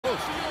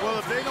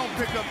if they don't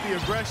pick up the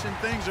aggression,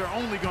 things are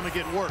only going to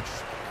get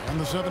worse. And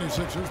the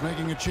 76ers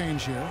making a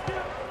change here.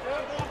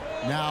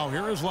 Now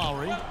here is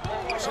Lowry.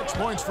 6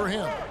 points for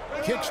him.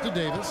 Kicks to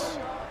Davis.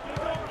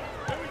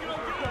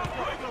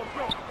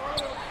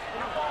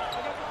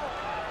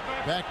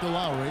 Back to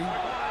Lowry.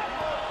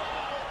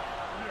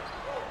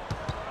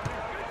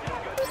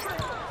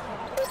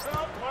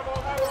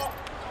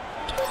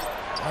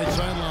 Right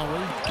side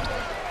Lowry.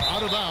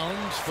 Out of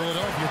bounds.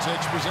 Philadelphia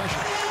takes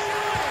possession.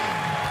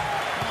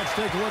 Let's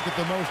take a look at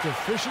the most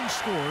efficient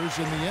scores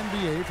in the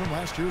NBA from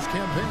last year's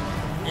campaign.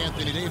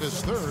 Anthony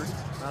Davis third.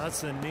 Now that's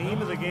the name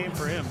of the game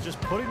for him.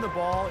 Just putting the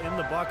ball in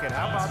the bucket.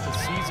 How about the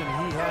season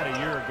he had a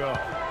year ago?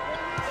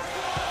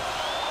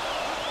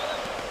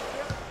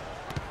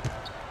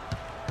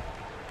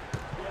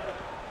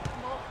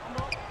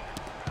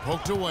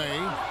 Poked away.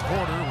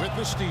 Porter with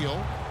the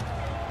steal.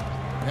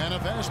 And a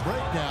fast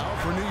break now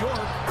for New York.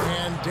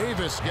 And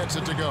Davis gets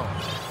it to go.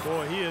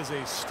 Boy, he is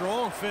a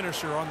strong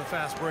finisher on the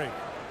fast break.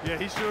 Yeah,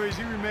 he sure is.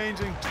 He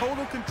remains in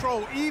total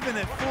control, even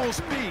at full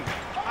speed.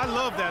 I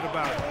love that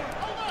about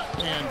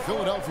him. And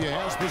Philadelphia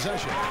has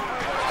possession.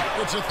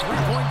 It's a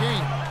three-point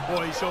game.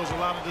 Boy, he shows a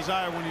lot of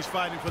desire when he's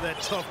fighting for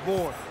that tough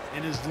board.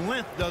 And his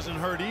length doesn't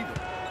hurt either.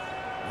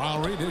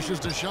 Lowry dishes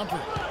to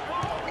Shumpert.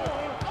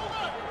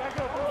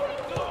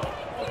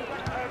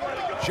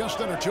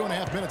 Just under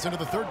 2.5 minutes into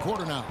the third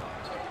quarter now.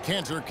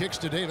 Cantor kicks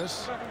to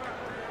Davis.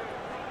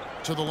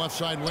 To the left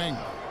side wing.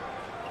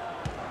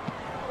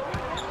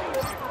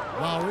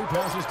 Lowry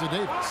passes to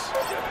Davis.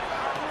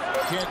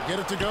 Can't get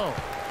it to go.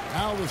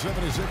 Now the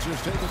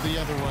 76ers take it the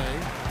other way.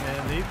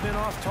 And they've been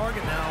off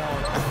target now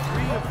on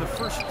 3 of the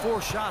first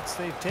 4 shots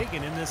they've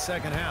taken in this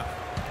second half.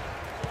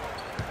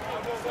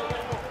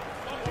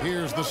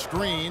 Here's the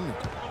screen.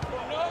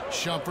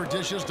 Shumpert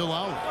dishes to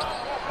Lowry.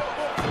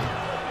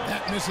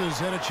 That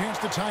misses, and a chance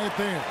to tie it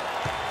there.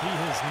 He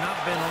has not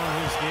been on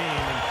his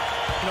game. And,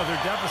 you know,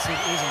 their deficit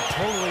isn't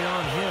totally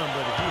on him,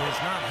 but he has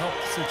not helped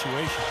the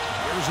situation.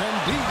 Here's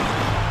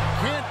Embiid.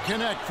 Can't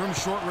connect from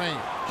short range.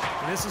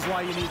 And this is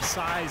why you need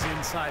size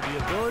inside, the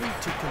ability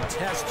to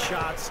contest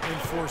shots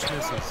and force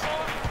misses.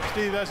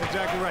 Steve, that's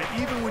exactly right.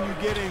 Even when you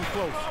get in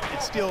close,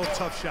 it's still a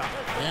tough shot.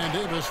 And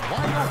Davis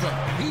wide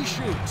open. He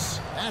shoots.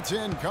 That's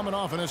in, coming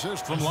off an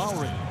assist from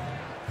Lowry.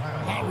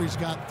 Lowry's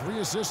got 3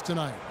 assists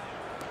tonight.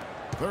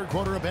 Third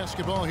quarter of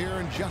basketball here,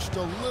 and just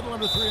a little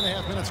under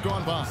 3.5 minutes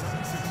gone by.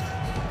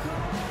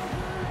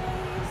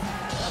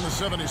 And the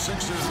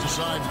 76ers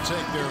decide to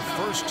take their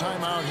first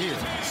time out here.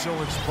 So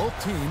it's both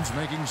teams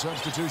making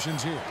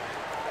substitutions here.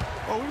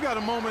 Well, we've got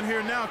a moment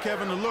here now,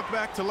 Kevin, to look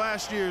back to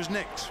last year's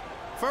Knicks.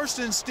 First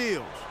in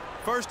steals,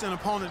 first in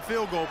opponent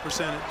field goal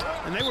percentage,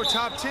 and they were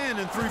top 10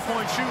 in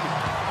three-point shooting.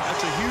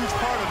 That's a huge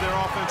part of their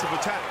offensive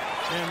attack.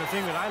 And the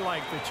thing that I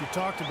like that you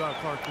talked about,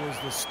 Clark, was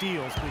the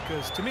steals,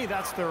 because to me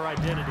that's their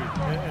identity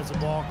as a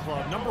ball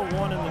club. Number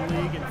 1 in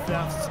the league in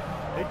thefts.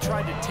 They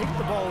tried to take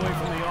the ball away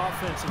from the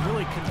offense and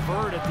really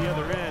convert at the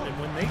other end. And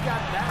when they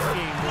got that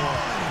game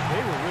going,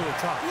 they were really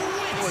tough.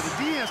 Boy, the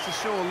D has to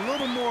show a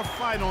little more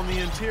fight on the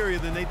interior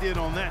than they did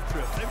on that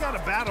trip. They've got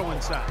a battle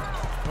inside.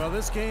 Well,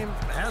 this game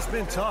has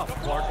been tough,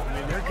 Clark. I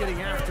mean, they're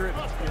getting after it.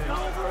 And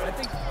I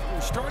think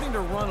we're starting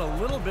to run a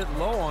little bit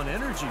low on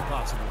energy,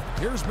 possibly.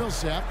 Here's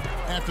Millsap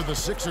after the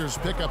Sixers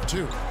pick up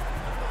 2.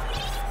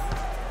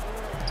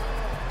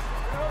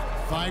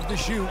 5 to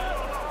shoot.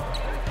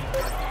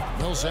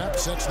 Millsap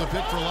sets the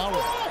pick for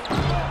Lowry.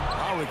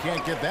 Lowry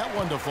can't get that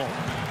one to fall.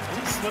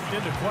 He slipped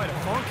into quite a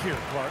funk here,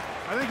 Clark.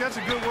 I think that's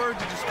a good word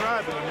to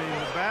describe it. I mean,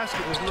 the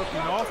basket was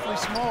looking awfully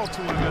small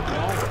to him at the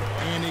moment.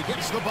 And he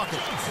gets the bucket.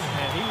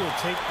 And he will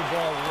take the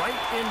ball right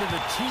into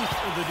the teeth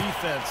of the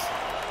defense.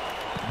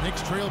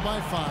 Knicks trail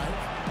by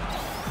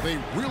 5. They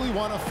really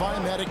want to find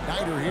that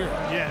igniter here.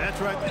 Yeah,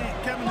 that's right.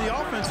 Kevin, the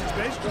offense has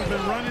basically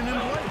been running in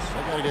place.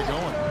 They got to get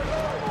going.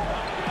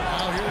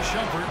 Now here's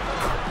Shumpert.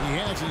 He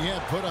hasn't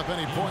yet put up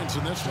any points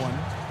in this one.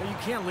 But you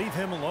can't leave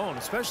him alone,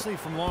 especially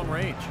from long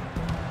range.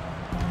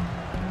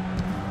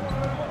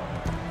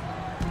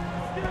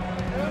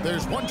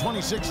 There's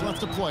 1:26 left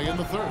to play in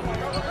the third.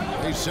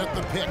 They set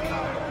the pick.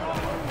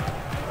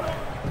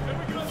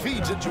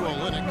 Feeds it to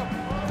Olynyk.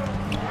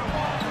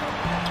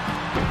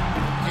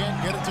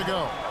 Can't get it to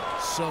go.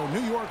 So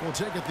New York will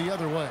take it the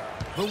other way.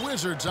 The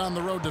Wizards on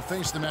the road to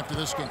face them after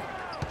this game.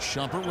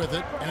 Shumpert with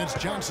it, and it's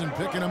Johnson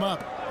picking him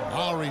up.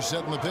 Lowry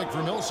setting the pick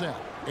for Millsap.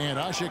 And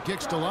Asha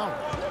kicks to Lowry.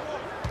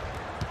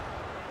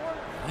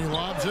 He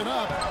lobs it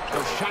up.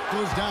 The shot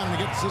goes down and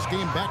it gets this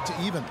game back to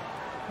even.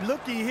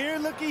 Looky here,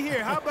 looky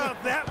here. How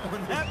about that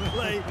one? That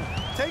play.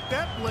 Take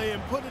that play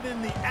and put it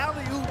in the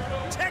alley-oop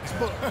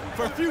textbook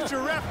for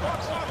future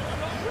reference.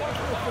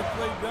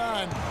 Perfectly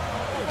done.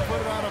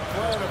 Put it on a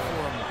platter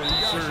for him.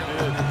 Sure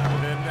did.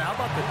 And how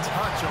about the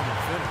touch on the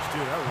finish,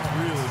 too? That was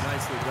really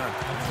nicely done.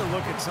 Let's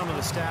look at some of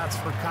the stats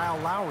for Kyle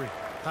Lowry.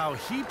 how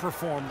he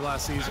performed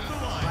last season.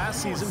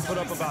 Last season put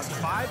up about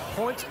 5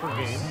 points per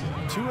game,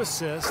 2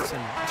 assists,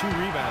 and 2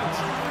 rebounds.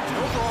 And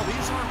overall,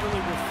 these aren't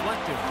really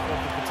reflective of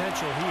the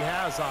potential he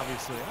has,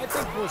 obviously. I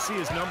think we'll see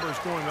his numbers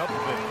going up a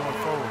bit going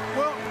forward.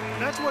 Well,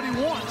 that's what he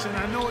wants, and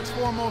I know it's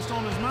foremost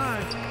on his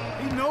mind.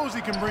 He knows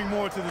he can bring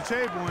more to the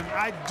table, and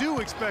I do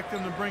expect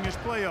him to bring his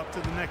play up to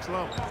the next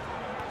level.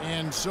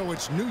 And so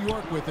it's New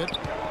York with it,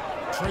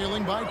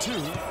 trailing by 2.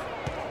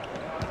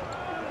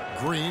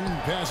 Green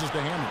passes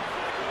to Hammond.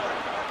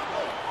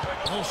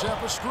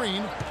 Millsap a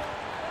screen.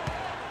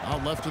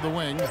 Out left to the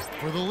wing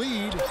for the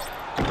lead.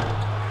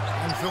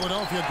 And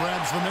Philadelphia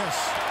grabs the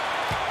miss.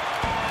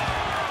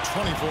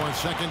 24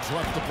 seconds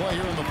left to play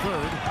here in the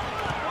third.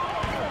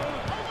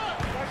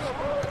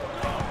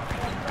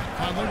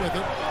 Conley with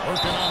it.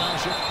 Working on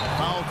Ashik.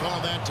 Foul call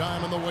that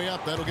time on the way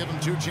up. That'll give him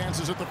 2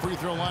 chances at the free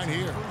throw line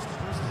here.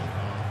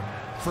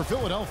 For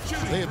Philadelphia,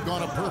 they have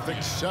gone a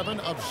perfect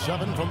 7 of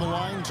 7 from the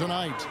line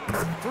tonight.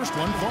 First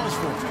one falls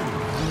for them.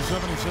 And the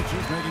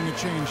 76ers making a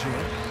change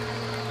here.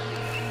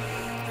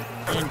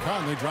 And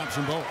Conley drops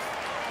them both.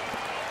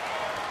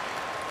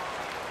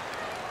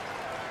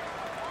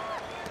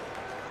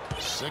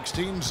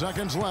 "16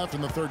 seconds left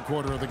in the third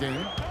quarter of the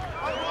game.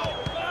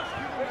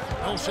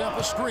 Millsap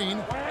a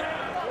screen.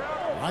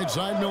 Right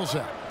side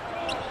Millsap.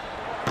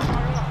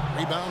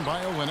 Rebound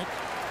by Olynyk.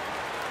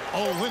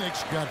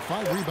 Olynyk's got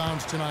 5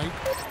 rebounds tonight.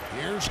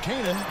 Here's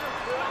Kanan.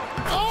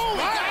 Oh,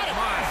 he got it!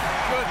 My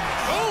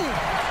goodness. Boom!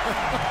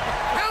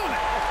 Count it!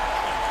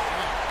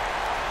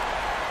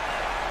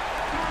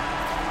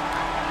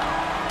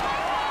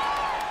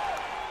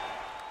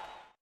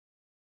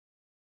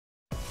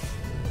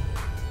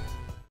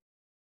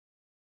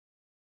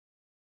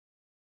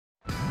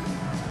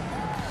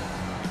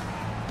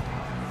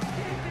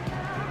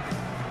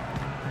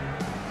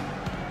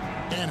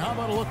 And how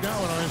about a look now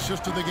at our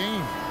assist of the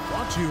game?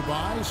 Brought to you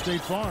by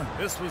State Farm.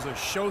 This was a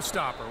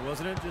showstopper,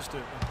 wasn't it? Just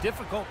a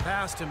difficult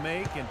pass to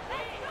make, and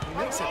he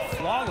makes it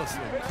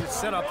flawlessly to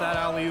set up that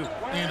alley-oop.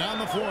 And on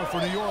the floor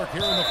for New York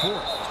here in the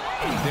fourth.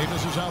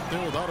 Davis is out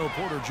there with Otto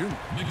Porter Jr.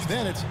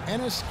 Then it's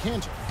Enes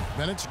Kanter.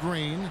 Then it's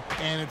Green.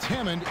 And it's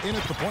Hammond in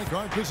at the point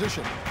guard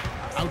position.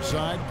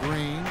 Outside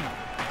Green.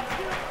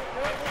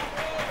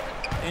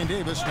 And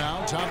Davis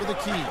now top of the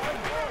key.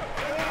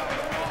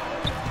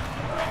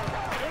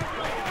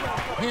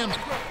 Hammond.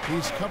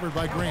 He's covered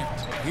by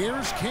Grant.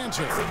 Here's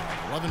Kanter.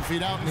 11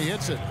 feet out, and he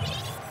hits it.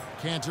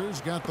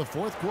 Kanter's got the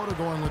fourth quarter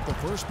going with the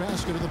first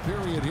basket of the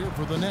period here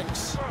for the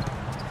Knicks.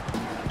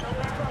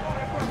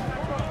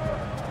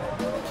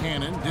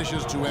 Cannon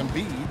dishes to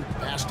Embiid.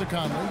 Pass to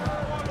Conley.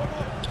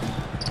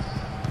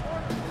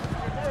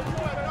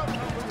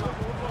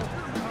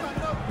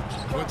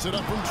 Puts it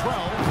up from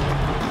 12.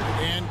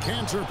 And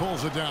Kanter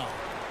pulls it down.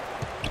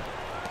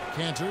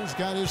 Kanter's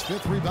got his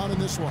 5th rebound in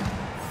this one.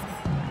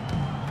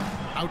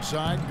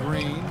 Outside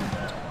Green.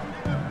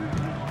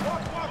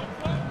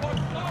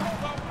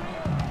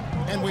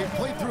 And we've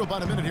played through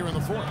about a minute here in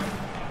the fourth.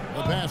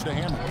 The pass to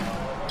Hammond.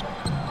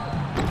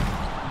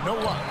 No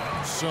one.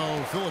 So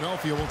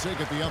Philadelphia will take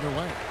it the other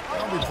way.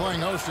 They'll be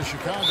playing host to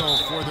Chicago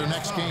for their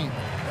next game.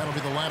 That'll be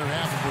the latter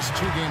half of this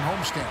 2-game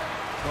homestand.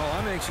 Well,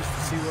 I'm anxious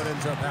to see what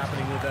ends up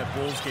happening with that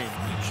Bulls game.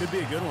 Should be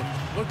a good one.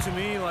 Looked to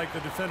me like the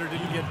defender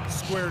didn't get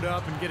squared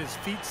up and get his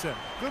feet set.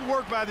 Good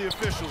work by the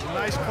officials. A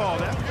nice call.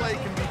 That play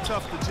can be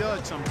tough to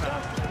judge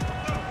sometimes.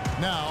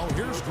 Now,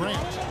 here's Grant.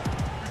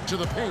 To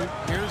the paint.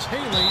 Here's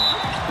Haley.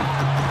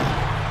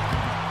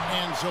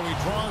 And so he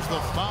draws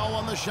the foul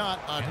on the shot.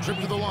 A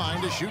trip to the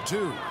line to shoot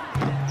 2.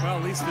 Well,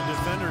 at least the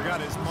defender got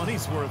his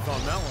money's worth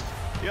on that one.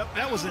 Yep,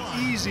 that was an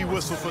easy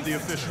whistle for the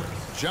official.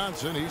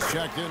 Johnson, he's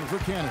checked in for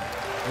Canada.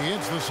 He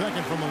hits the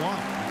second from the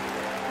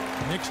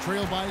line. Knicks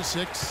trail by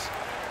 6.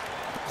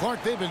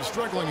 Clark, they've been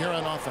struggling here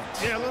on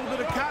offense. Yeah, a little bit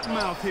of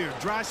cottonmouth here.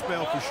 Dry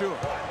spell for sure.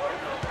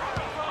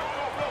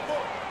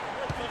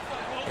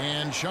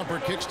 And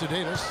Shumpert kicks to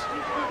Davis.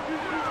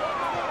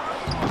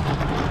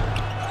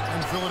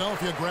 And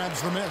Philadelphia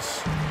grabs the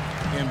miss.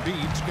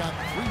 Embiid's got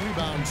 3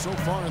 rebounds so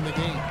far in the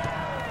game.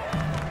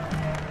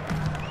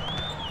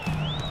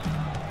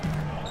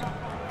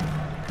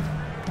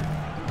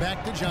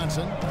 Back to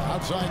Johnson.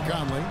 Outside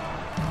Conley.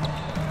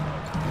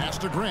 Pass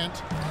to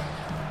Grant.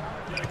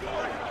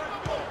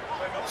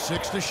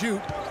 6 to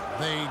shoot.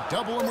 They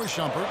double him with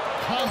Shumpert.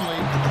 Conley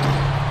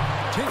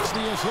takes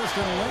the assist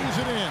and lays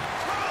it in.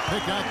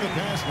 Pick out the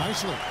pass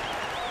nicely.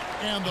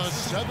 And the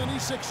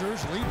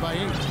 76ers lead by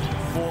 8.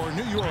 For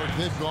New York,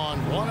 they've gone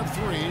 1 of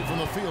 3 from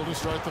the field to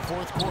start the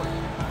fourth quarter.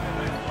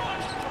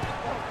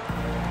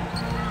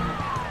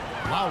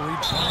 Lowry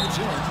drives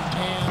in.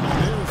 And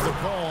there's the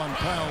call on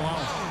Kyle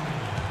Lowry.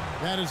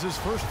 That is his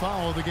first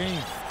foul of the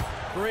game.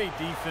 Great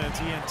defense.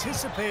 He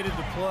anticipated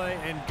the play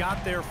and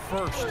got there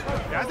first.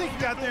 Yeah, I think he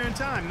got there in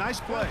time.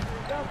 Nice play.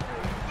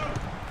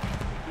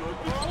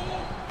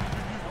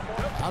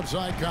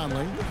 Outside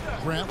Conley.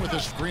 Grant with a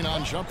screen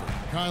on Shumpert.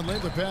 Conley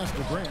the pass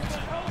to Grant.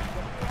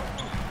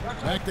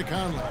 Back to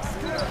Conley.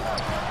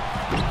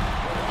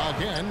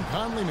 Again,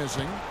 Conley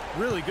missing.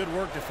 Really good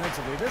work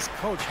defensively. This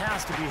coach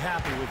has to be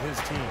happy with his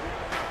team.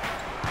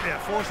 Yeah,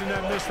 forcing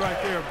that miss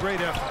right there, a great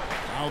effort.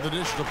 Now the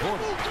dish to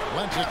Porter.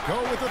 Lets it go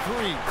with a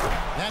three.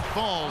 That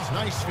falls.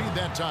 Nice feed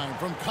that time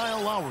from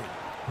Kyle Lowry.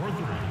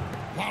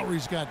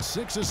 Lowry's got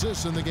 6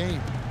 assists in the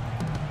game.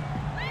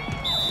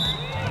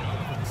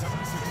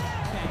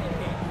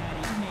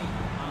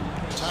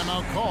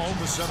 Timeout called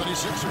the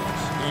 76ers.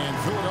 And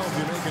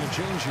Philadelphia making a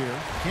change here.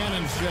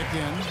 Cannon's checked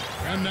in.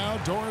 And now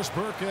Doris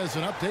Burke has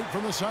an update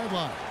from the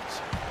sidelines.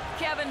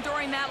 Kevin,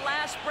 during that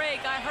last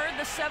break, I heard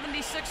the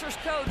 76ers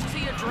coach as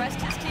he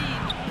addressed his team.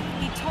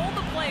 He told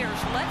the players,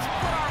 let's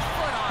put our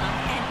foot on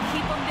them and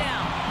keep them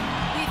down.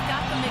 We've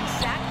got them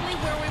exactly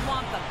where we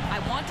want them.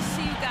 I want to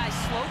see you guys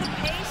slow the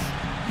pace,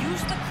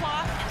 use the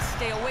clock, and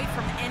stay away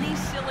from any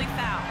silly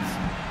fouls.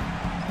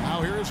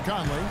 Now here is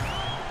Conley.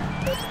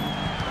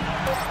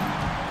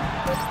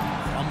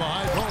 From the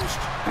high post.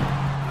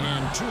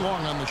 And too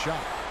long on the shot.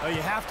 Oh,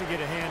 you have to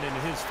get a hand into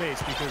his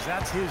face because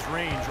that's his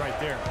range right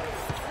there.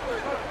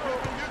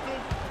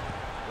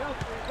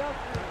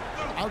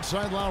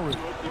 Outside Lowry.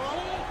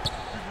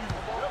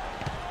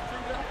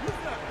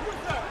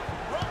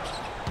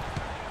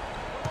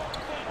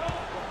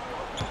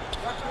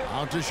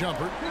 Out to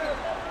Shumpert.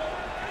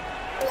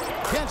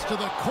 Gets to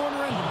the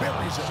corner and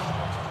buries it.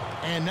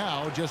 And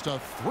now just a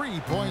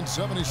 3-point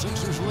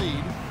 76ers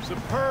lead.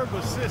 Superb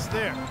assist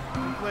there.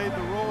 He played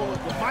the role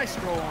of the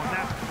maestro on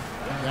that.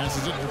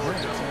 Passes it to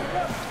Grant.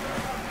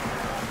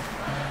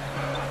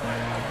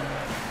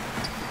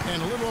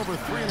 And a little over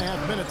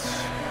 3.5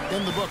 minutes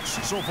in the books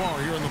so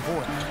far here in the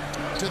fourth.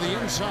 To the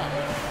inside.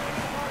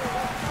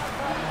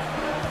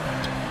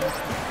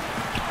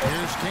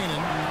 Here's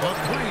Kanan, the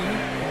three,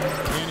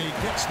 and he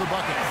gets the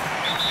bucket.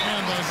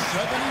 And the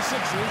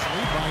 76ers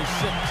lead by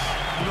 6.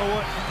 You know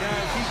what,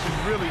 guys? He can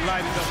really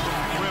light it up on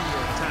the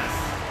perimeter at times.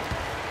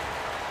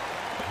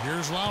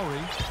 Here's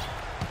Lowry.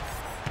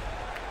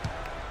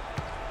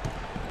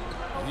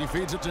 He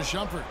feeds it to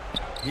Shumpert.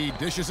 He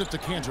dishes it to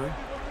Cantor.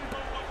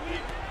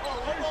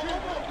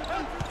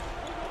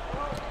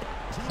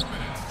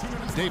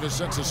 Davis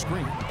sets a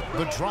screen.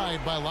 The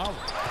drive by Lowry.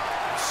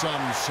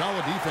 Some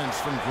solid defense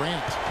from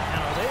Grant.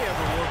 And are they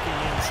ever working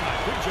inside?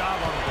 Good job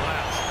on the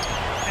glass.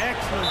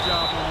 Excellent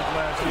job on the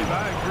glass, Steve.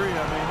 I agree.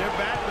 I mean, they're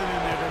battling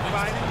in there. They're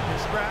fighting,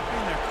 they're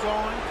scrapping, they're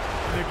clawing,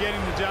 and they're getting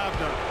the job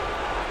done.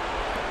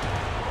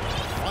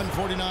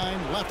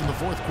 1:49 left in the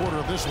fourth quarter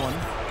of this one.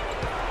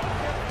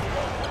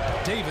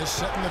 Davis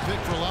setting the pick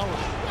for Lowry.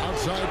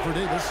 Outside for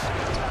Davis.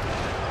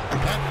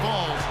 That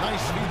falls.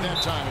 Nice feed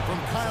that time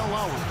from Kyle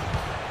Lowry.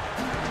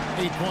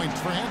 8 points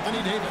for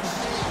Anthony Davis.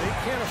 They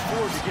can't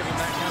afford to give him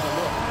that kind of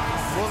look.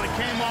 Well, they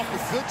came off a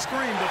good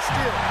screen, but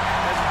still,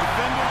 as a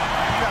defender,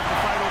 you have to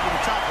fight over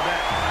the top of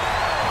that.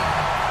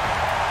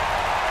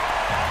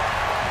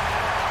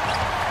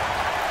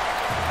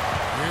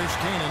 Here's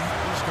Kanan.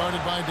 He's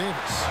guarded by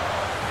Davis.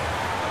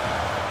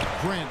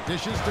 Grant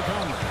dishes to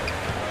Conley.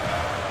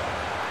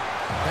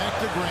 Back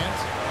to Grant.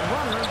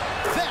 Runner.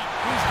 That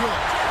is good.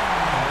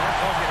 That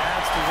bucket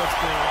adds to what's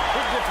the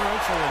big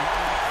differential in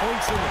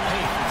points in the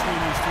paint between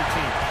these two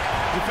teams.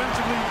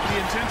 Defensively, the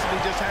intensity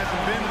just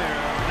hasn't been there.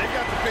 They've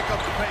got to pick up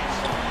the pace.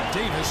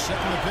 Davis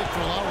setting the pick for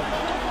Lowry.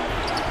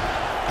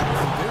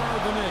 There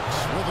are the Knicks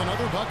with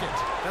another bucket.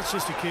 That's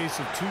just a case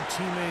of two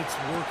teammates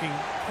working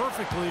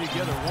perfectly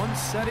together. One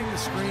setting the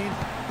screen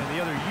and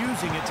the other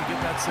using it to get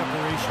that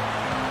separation.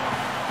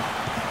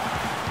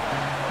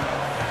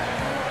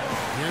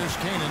 Here's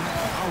Kanan,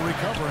 now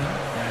recovering.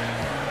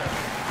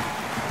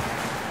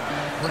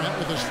 Grant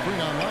with a screen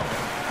on Lowry.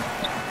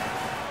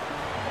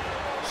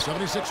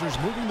 76ers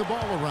moving the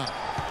ball around.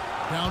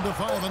 Down to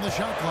 5 on the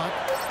shot clock.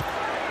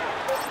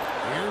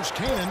 Here's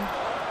Kanan.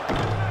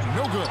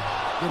 No good.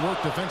 Good work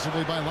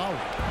defensively by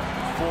Lowry.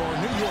 For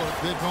New York,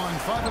 they've gone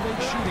 5 of 8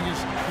 shooting as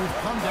we've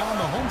come down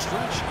the home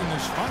stretch in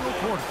this final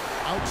quarter.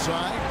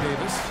 Outside,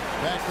 Davis.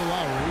 Back to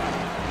Lowry.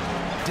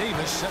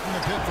 Davis setting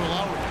the pick for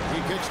Lowry.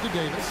 He kicks to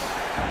Davis.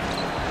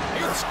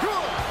 It's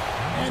good!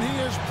 And he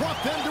has brought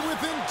them to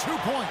within 2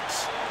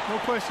 points. No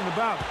question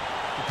about it.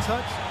 The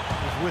touch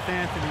is with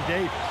Anthony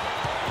Davis.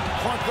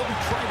 Clark, they'll be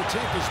trying to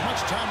take as much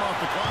time off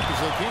the clock as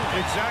they can.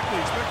 Exactly.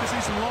 Expect to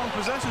see some long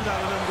possessions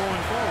out of them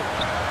going forward.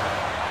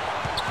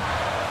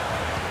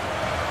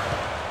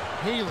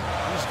 Haley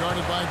is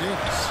guarded by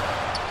Davis.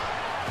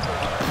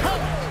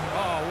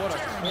 Oh, what a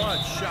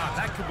clutch shot.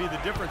 That could be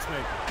the difference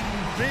maker.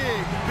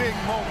 Big, big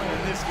moment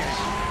in this game.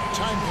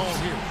 Time call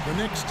here. The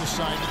Knicks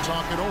decide to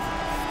talk it over.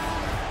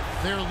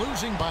 They're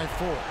losing by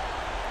 4.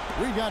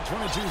 We've got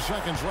 22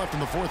 seconds left in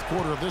the fourth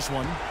quarter of this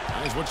one.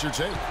 Guys, what's your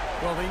take?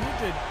 Well, they need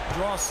to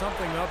draw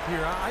something up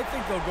here. I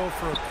think they'll go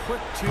for a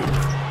quick 2.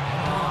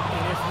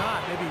 And if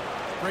not, maybe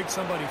break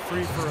somebody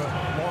free for a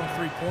long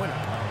three-pointer.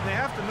 They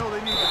have to know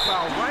they need to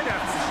foul right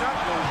after the shot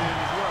goes in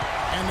as well.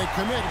 And they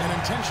commit an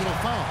intentional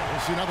foul.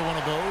 We'll see another one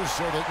of those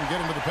so they can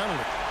get into the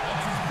penalty.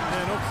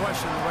 Yeah, no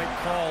question the right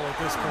call at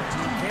this point.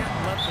 You can't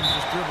let them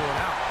just dribble it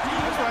out.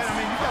 That's right. I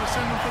mean, you got to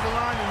send them to the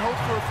line and hope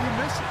for a few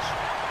misses.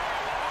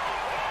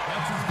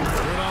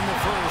 Good on the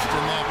first,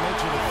 and that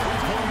makes it a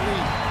 3-point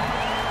lead.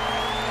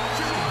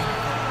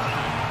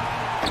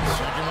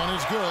 Second Second one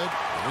is good.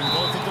 They're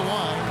both at the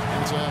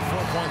line. It's a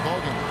 4-point ball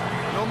game.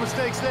 No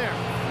mistakes there.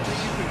 I think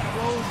you can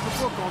close the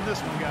book on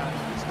this one, guys.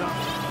 It's done.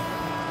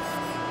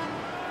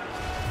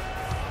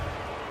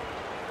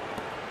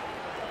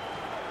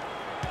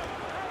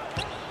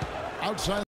 Outside.